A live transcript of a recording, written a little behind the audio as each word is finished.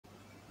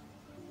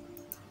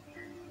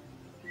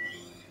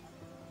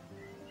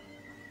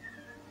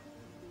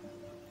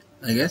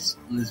I guess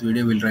in this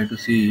video we'll try to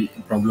see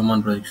a problem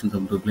on projections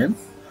of two plane.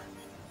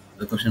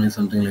 The question is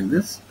something like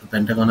this. The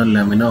pentagonal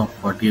lamina of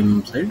 40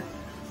 mm side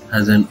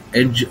has an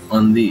edge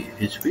on the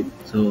HP.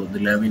 So the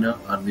lamina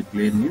or the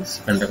plane is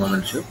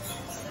pentagonal shape,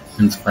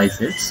 means 5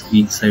 sides.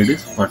 Each side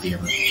is 40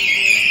 mm.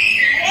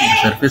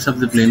 The surface of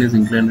the plane is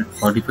inclined at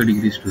 45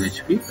 degrees to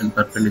HP and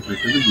perpendicular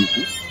to the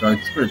VP. Draw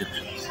its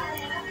projections.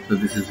 So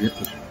this is your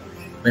question.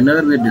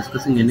 Whenever we are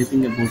discussing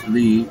anything about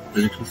the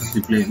projections of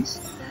the planes,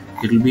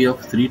 it will be of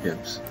three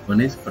types.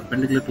 One is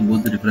perpendicular to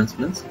both the reference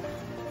planes.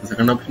 The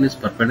second option is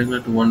perpendicular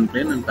to one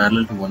plane and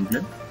parallel to one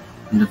plane.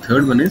 And the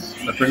third one is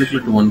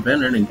perpendicular to one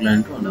plane and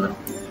inclined to another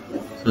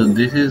plane. So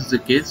this is the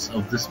case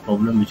of this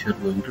problem which we are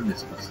going to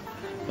discuss.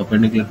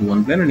 Perpendicular to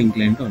one plane and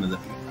inclined to another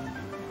plane.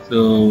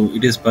 So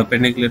it is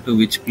perpendicular to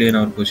which plane?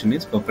 Our question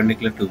is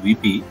perpendicular to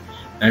VP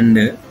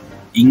and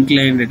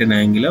inclined at an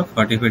angle of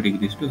 45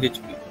 degrees to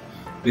HP.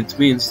 Which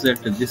means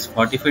that this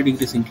 45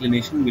 degrees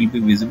inclination will be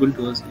visible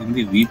to us in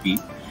the VP,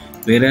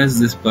 whereas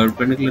this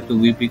perpendicular to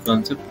VP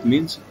concept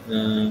means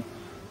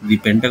the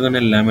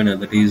pentagonal lamina,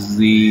 that is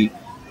the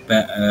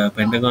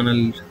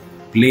pentagonal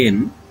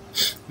plane,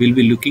 will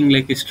be looking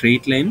like a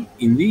straight line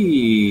in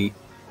the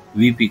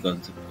VP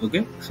concept.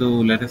 Okay, so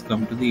let us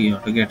come to the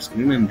AutoCAD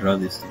screen and draw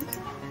these things.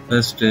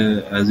 First,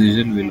 as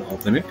usual, we'll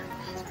open it,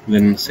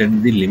 then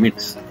set the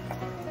limits.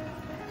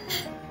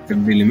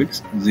 Set the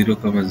limits 0,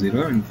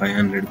 0 and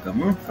 500,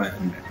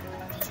 500.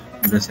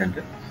 Press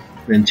enter.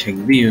 Then check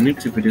the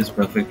units if it is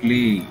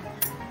perfectly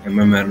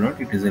mm or not.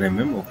 It is an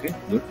mm. Okay,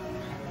 good.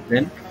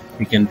 Then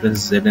we can press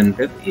Z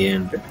enter, A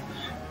enter,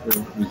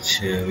 which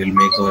will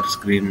make our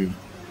screen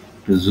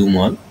to zoom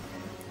all.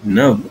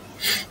 Now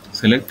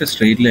select a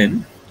straight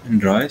line and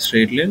draw a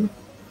straight line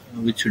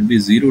which should be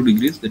 0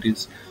 degrees. That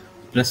is,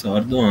 press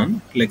ortho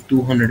on like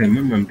 200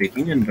 mm. I'm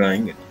taking and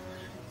drawing it.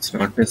 It's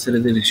not necessary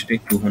that you should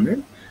take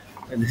 200.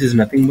 This is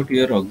nothing but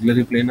your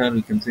auxiliary plane, or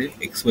we can say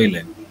XY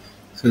line.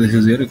 So this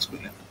is your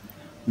XY line.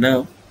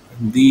 Now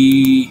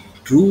the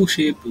true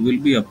shape will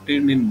be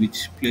obtained in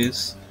which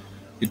place?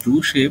 The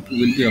true shape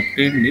will be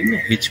obtained in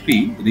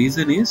HP.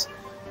 Reason is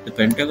the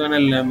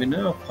pentagonal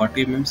lamina of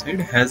 40 mm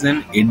side has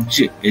an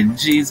edge.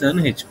 Edge is on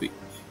HP,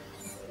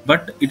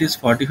 but it is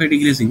 45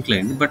 degrees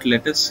inclined. But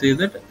let us say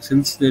that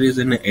since there is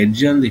an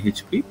edge on the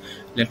HP,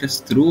 let us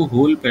throw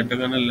whole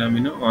pentagonal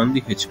lamina on the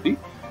HP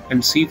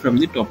and see from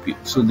the top view.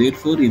 So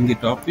therefore in the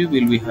top view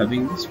we will be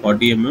having this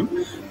 40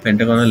 mm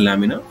pentagonal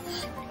lamina.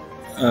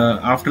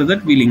 After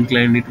that we'll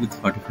incline it with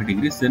 45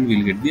 degrees, then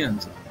we'll get the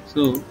answer.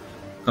 So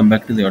come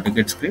back to the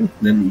AutoCAD screen.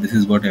 Then this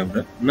is what I have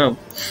done. Now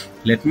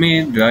let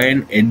me draw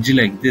an edge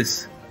like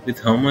this with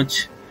how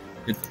much?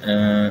 With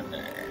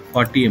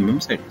 40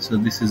 mm side. So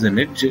this is an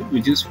edge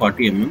which is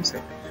 40 mm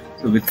side.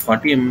 So with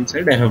 40 mm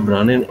side I have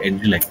drawn an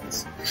edge like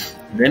this.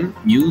 Then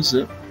use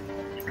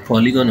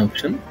polygon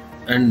option,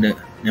 and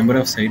number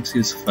of sides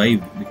is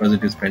 5 because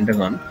it is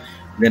pentagon.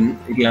 Then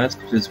it will ask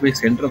specify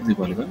center of the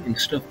polygon.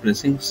 Instead of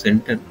pressing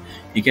center,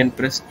 you can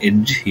press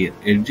edge here.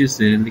 Edge is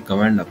there in the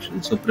command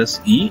option. So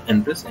press E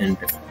and press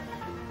enter.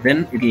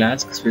 Then it will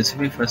ask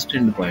specify first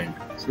end point.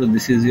 So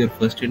this is your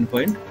first end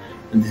point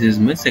and this is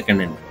my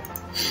second end.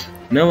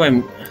 Now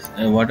I'm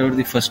whatever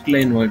the first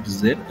line what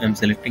is there, I'm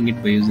selecting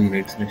it by using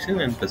right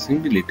selection and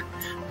pressing delete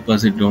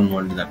because I don't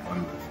want that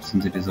one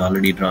since it is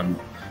already drawn.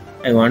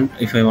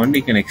 If I want,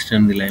 you can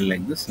extend the line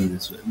like this and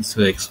this way. This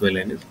way XY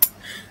line is.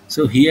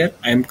 So here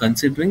I am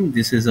considering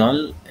this is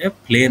all a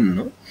plane,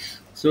 no?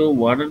 So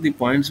what are the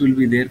points will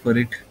be there for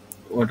it?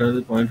 What are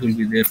the points will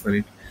be there for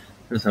it?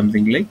 So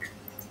something like,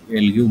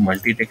 I'll give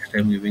multi-text,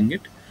 I'm giving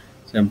it.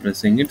 So I'm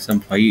pressing it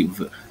some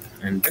 5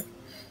 enter,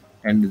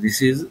 and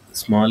this is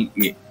small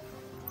a.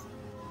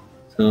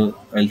 So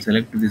I'll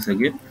select this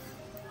again.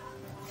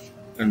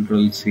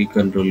 Control C,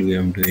 Control V,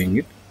 I'm doing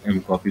it.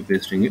 I'm copy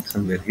pasting it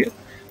somewhere here.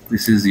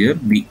 This is your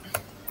B.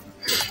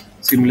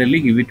 Similarly,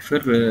 give it for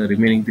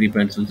remaining 3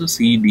 points also.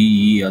 C, D,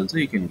 E also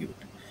you can give it.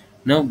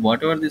 Now,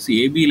 whatever this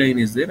AB line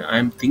is there, I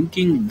am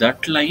thinking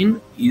that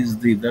line is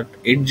that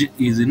edge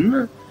is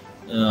in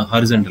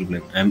horizontal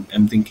plane.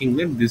 I'm thinking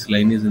that this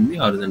line is in the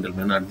horizontal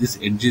plane, or this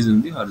edge is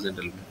in the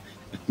horizontal plane.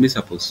 Let me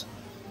suppose.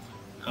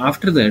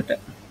 After that,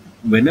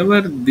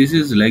 whenever this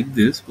is like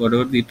this,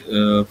 whatever the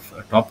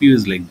top view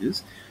is like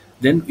this,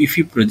 then if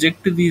you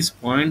project these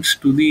points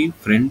to the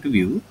front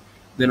view,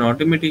 then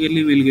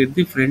automatically we'll get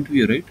the front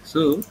view, right?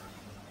 So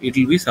it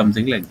will be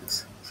something like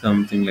this.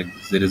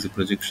 There is a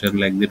projection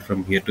like that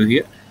from here to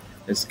here.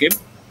 Escape.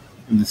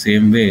 In the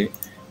same way,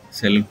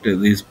 select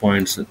these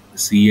points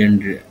C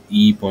and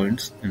E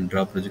points and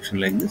draw projection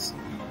like this.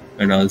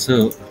 And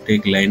also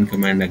take line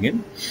command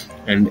again,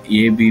 and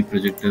AB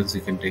projectors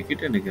you can take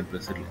it and you can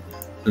press it like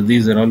this. So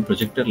these are all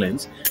projector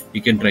lines.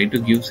 You can try to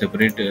give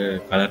separate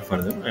color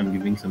for them. I'm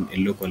giving some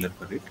yellow color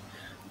for it.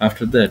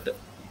 After that,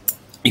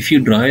 if you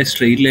draw a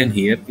straight line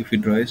here,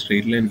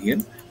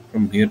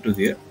 from here to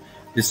here,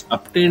 this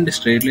obtained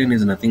straight line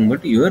is nothing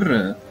but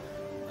your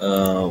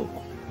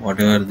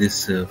whatever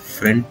this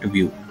front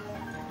view,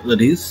 that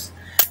is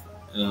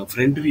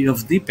front view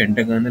of the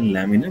pentagonal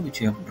lamina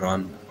which you have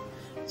drawn.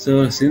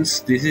 So since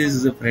this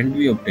is the front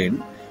view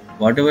obtained,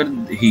 whatever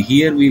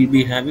here we will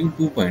be having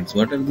 2 points.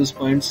 What are those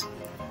points?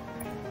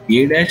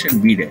 A dash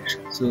and B dash.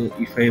 So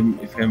if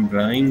I'm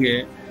drawing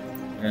a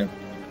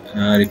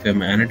or if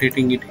I'm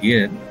annotating it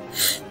here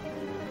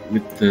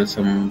with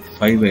some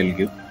 5, I'll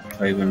give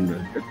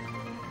 500.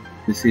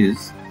 This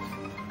is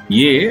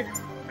A,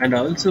 and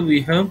also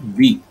we have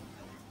B,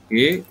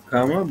 A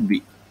comma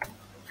B.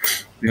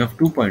 We have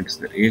 2 points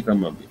there, A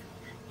comma B.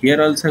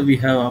 Here also we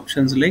have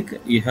options like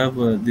you have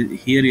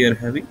here you are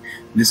having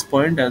this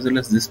point as well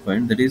as this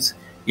point, that is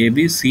A,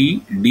 B,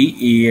 C, D,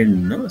 E,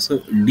 and no. So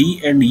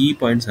D and E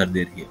points are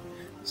there here.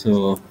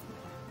 So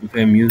if I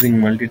am using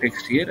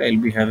multi-text here, I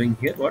will be having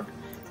here what?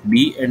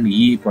 D and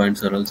E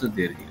points are also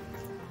there here.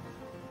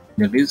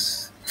 That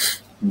is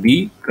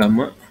B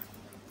comma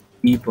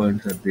E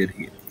points are there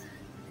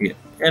here.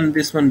 And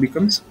this one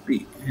becomes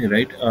P,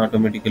 right?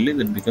 Automatically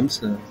that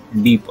becomes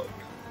D point.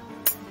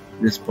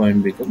 This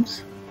point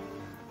becomes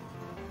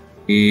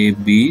A,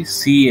 B,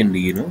 C, and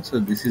E. So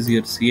this is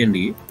your C and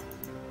E.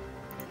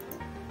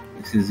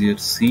 This is your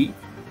C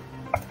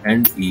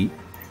and E,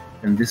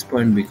 and this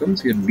point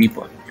becomes your D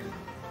point.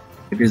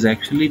 It is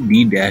actually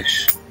D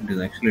dash. It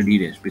is actually D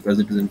dash because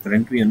it is in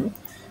front view.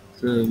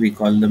 So we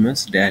call them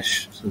as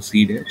dash. So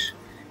C dash,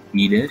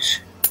 E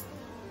dash,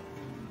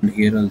 and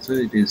here also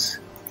it is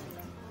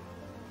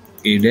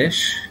A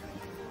dash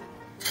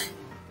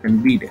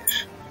and B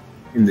dash.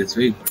 In this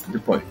way, you got the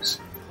points.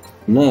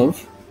 Now,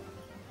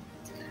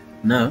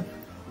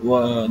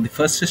 the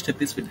first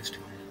step is finished.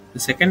 The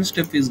second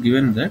step is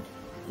given that,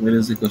 where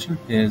is the question?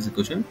 Here is the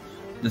question.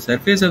 The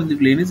surface of the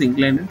plane is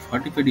inclined at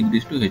 45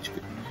 degrees to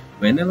HP.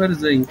 Whenever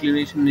the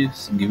inclination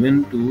is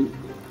given to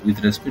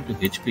with respect to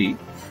HP,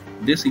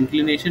 this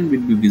inclination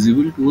will be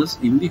visible to us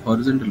in the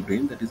horizontal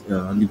plane, that is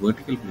on the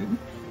vertical plane,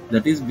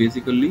 that is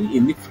basically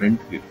in the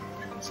front view.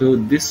 So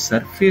this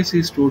surface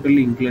is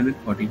totally inclined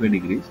at 45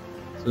 degrees.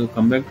 So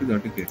come back to the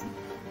AutoCAD.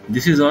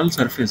 This is all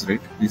surface,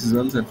 right? This is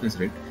all surface,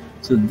 right?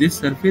 So this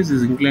surface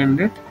is inclined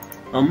at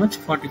how much?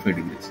 45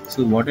 degrees.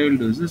 So what I will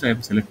do is I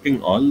am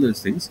selecting all those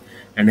things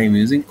and I am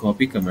using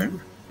copy command,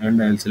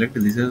 and I will select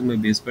this as my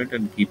base point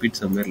and keep it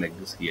somewhere like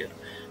this here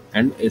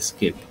and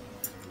escape.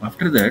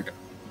 After that,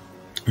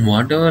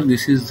 whatever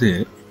this is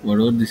there,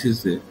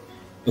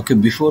 okay,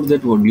 before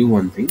that, what do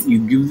one thing, you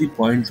give the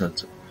points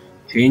also.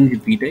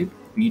 Change P type,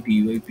 P,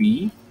 T, Y, P,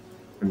 E,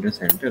 and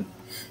press enter.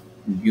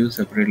 Give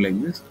separate like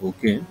this,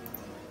 okay.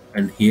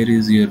 And here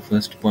is your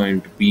first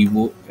point, P,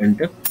 O,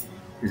 enter.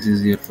 This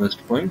is your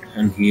first point,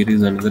 and here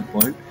is another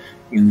point.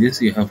 In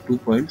this you have 2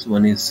 points,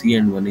 one is C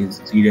and one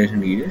is C dash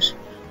and E dash,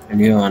 and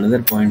you have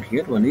another point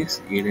here, one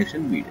is A dash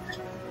and B dash.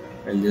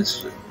 I'll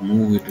just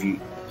move it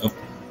up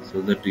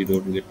so that you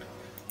don't get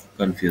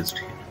confused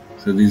here.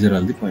 So these are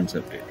all the points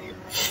obtained here.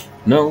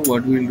 Now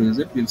what we will do is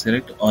that we will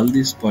select all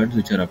these points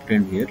which are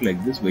obtained here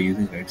like this by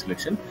using right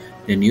selection,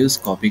 then use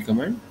copy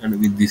command, and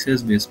with this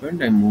as base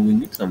point I am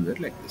moving it somewhere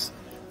like this.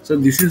 So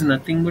this is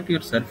nothing but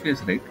your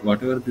surface, right?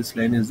 Whatever this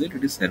line is there,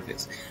 it is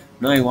surface.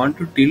 Now I want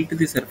to tilt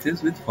the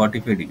surface with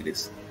 45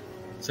 degrees.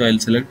 So I'll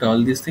select all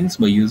these things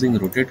by using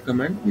rotate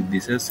command. With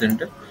this as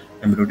center,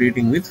 I'm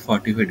rotating with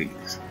 45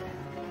 degrees.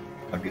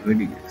 45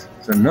 degrees.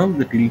 So now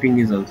the tilting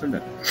is also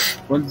done.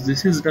 Once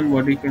this is done,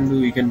 what we can do,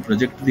 we can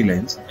project the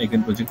lines. I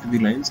can project the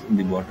lines in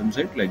the bottom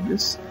side like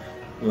this.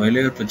 While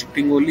you are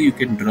projecting only, you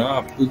can draw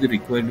up to the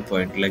required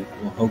point. Like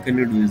how can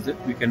you do is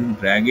that we can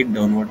drag it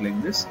downward like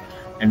this,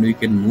 and we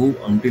can move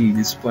until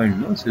this point.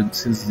 No? So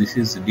since this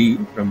is D,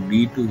 from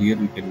D to here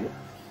we can go.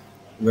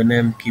 When I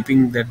am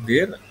keeping that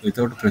there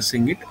without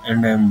pressing it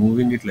and I am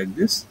moving it like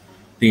this,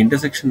 the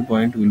intersection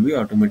point will be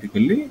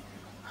automatically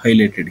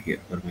highlighted here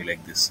for me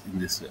like this, in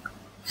this way.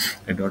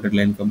 A dotted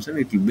line comes and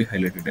it will be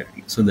highlighted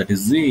directly. So that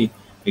is the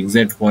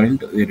exact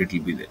point where it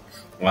will be there.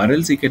 Or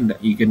else you can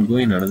go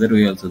in another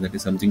way also. That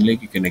is something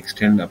like you can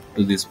extend up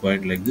to this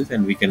point like this,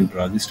 and we can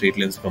draw the straight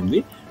lines from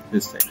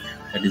this side.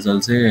 That is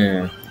also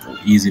an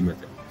easy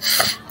method.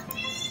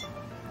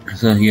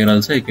 So here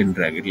also I can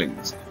drag it like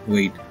this.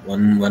 Wait,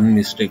 one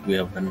mistake we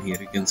have done here.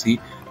 You can see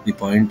the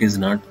point is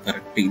not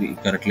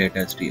correctly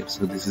attached here.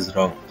 So this is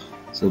wrong.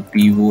 So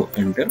PO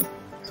enter.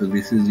 So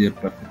this is your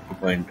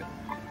perfect point.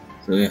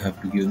 So you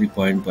have to give the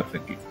point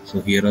perfectly. So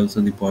here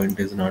also the point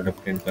is not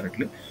obtained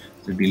correctly.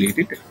 So delete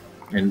it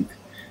and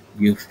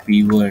give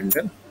PO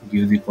enter.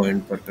 Give the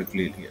point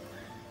perfectly here.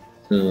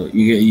 So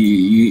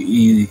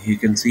you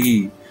can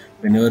see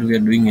whenever we are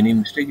doing any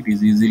mistake, it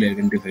is easily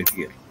identified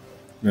here.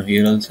 Now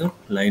here also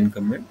line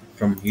command,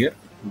 from here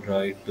draw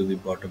it to the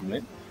bottom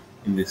line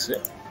in this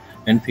way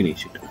and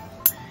finish it.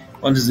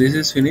 Once this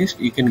is finished,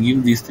 you can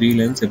give these 3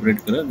 lines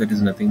separate color. That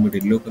is nothing but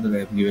yellow color I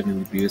have given in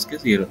the previous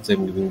case. Here also I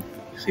am giving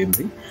the same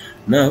thing.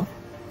 Now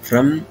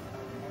from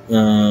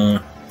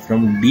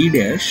D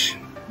dash,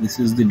 this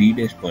is the D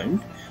dash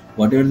point,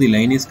 whatever the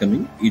line is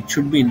coming, it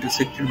should be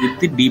intersected with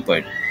the D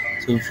point.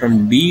 So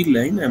from D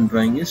line I am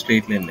drawing a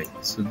straight line like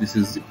this. So this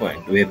is the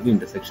point where the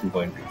intersection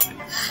point is.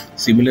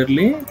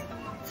 Similarly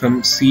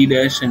from C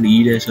dash and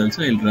E dash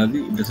also I will draw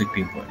the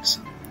intersecting points.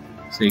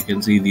 So you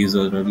can see these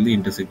are all the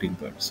intersecting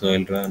points. So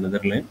I'll draw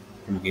another line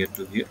from here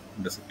to here,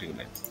 intersecting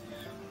lines.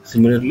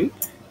 Similarly,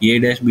 A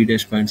dash B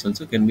dash points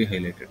also can be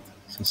highlighted.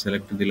 So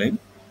select the line,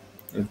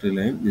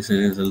 this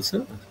is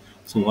also.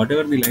 So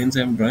whatever the lines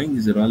I am drawing,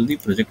 these are all the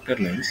projector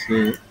lines.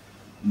 So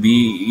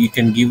you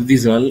can give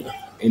these all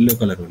yellow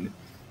color only.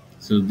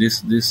 So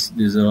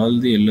these are all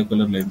the yellow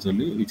color lines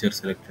only which are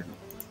selected.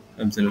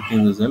 I'm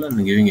selecting those all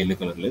and giving yellow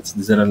color lines.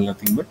 These are all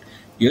nothing but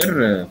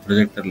your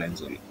projector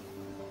lines only.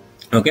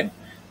 Okay.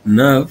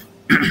 Now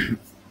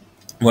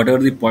whatever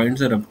the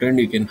points are obtained,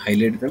 you can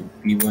highlight them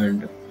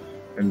P1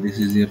 and this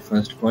is your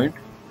first point.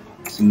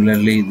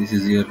 Similarly, this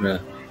is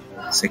your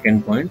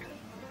second point.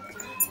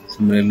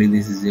 Similarly,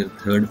 this is your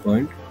third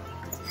point.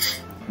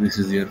 This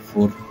is your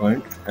fourth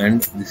point,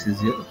 and this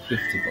is your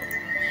fifth point.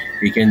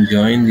 We can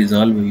join these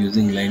all by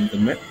using line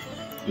command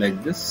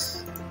like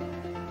this.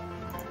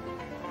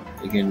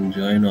 We can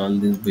join all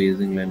this by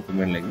using line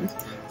command like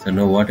this. So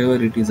now whatever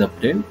it is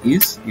obtained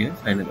is your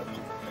final object.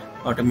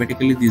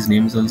 Automatically these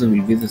names also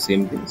will be the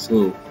same thing.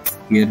 So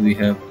here we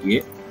have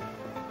A,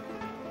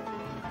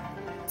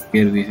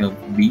 here we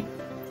have B.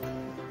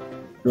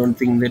 Don't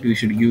think that we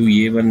should give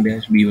A1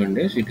 dash B1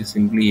 dash. It is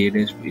simply A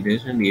dash B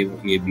dash and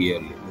AB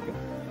only. Okay,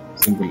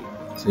 simple.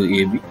 So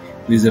AB.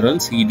 These are all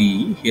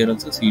CDE. Here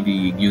also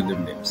CDE. Give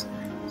them names.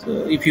 So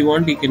if you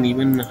want, you can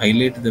even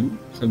highlight them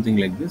something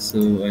like this.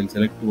 So I'll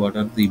select what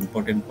are the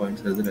important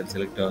points as well. I'll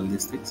select all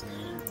these things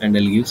and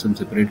I'll give some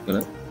separate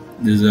color.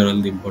 These are all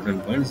the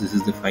important points. This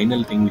is the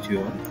final thing which you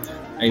want.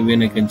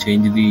 Even I can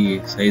change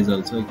the size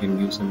also. I can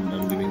give some.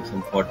 I'm giving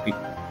some 40.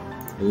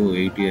 Oh,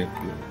 80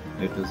 actually.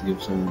 Let us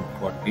give some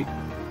 40.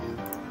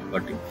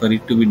 For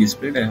it to be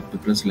displayed, I have to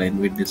press line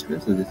width display.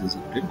 So this is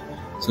obtained.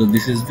 So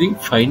this is the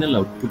final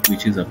output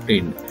which is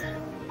obtained.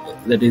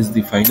 That is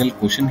the final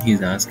question he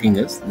is asking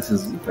us. This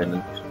is the final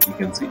question. You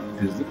can see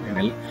this is the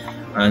final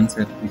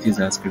answer which is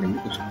asked in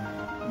the question.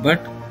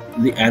 But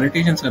the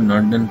annotations are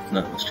not done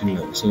now, still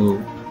now. So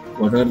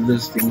what are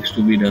those things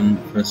to be done?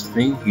 First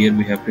thing, here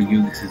we have to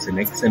give this is an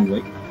X and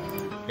Y.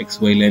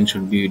 X, Y line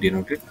should be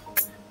denoted.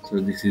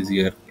 So this is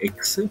your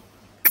X,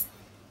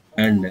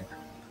 and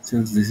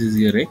since this is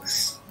your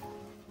X,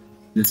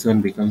 this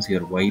one becomes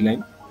your Y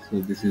line.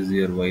 So this is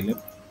your Y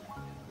line,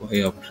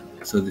 Y option.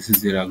 So this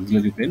is your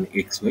auxiliary plane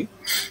XY,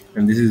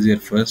 and this is your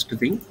first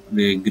thing.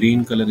 The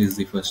green color is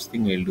the first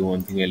thing. I'll do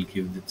one thing. I'll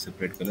give the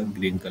separate color,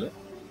 green color.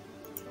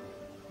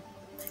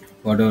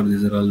 Whatever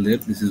these are all there.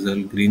 This is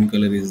all green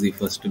color is the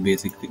first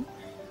basic thing.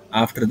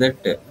 After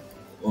that,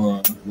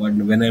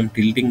 when I am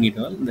tilting it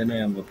all, then I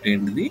have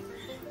obtained the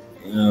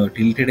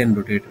tilted and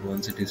rotated.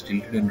 Once it is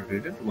tilted and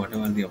rotated,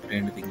 whatever the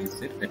obtained thing is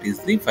there, that is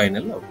the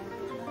final output.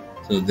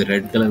 So the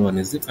red color one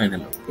is the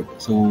final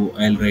output. So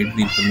I'll write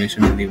the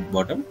information in the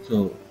bottom.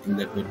 So in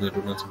that way, the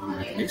would also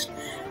be placed.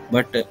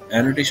 But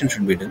annotation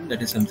should be done.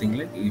 That is something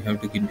like you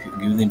have to give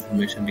the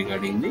information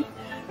regarding the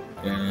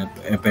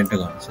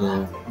pentagon.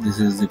 So this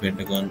is the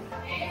pentagon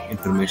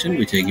information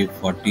which I give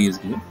 40 is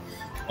given.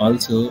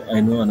 Also I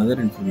know another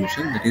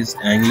information, that is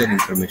angular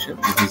information.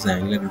 This is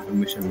angular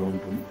information known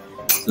to me.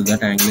 So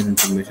that angular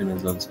information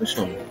is also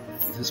shown.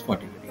 This is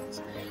 40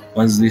 degrees.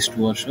 Once these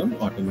two are shown,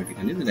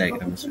 automatically the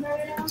diagram is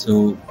shown.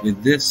 So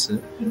with this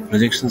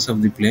projections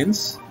of the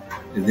planes,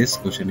 this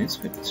question is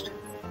finished.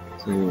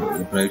 So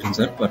the projections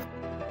are perfect.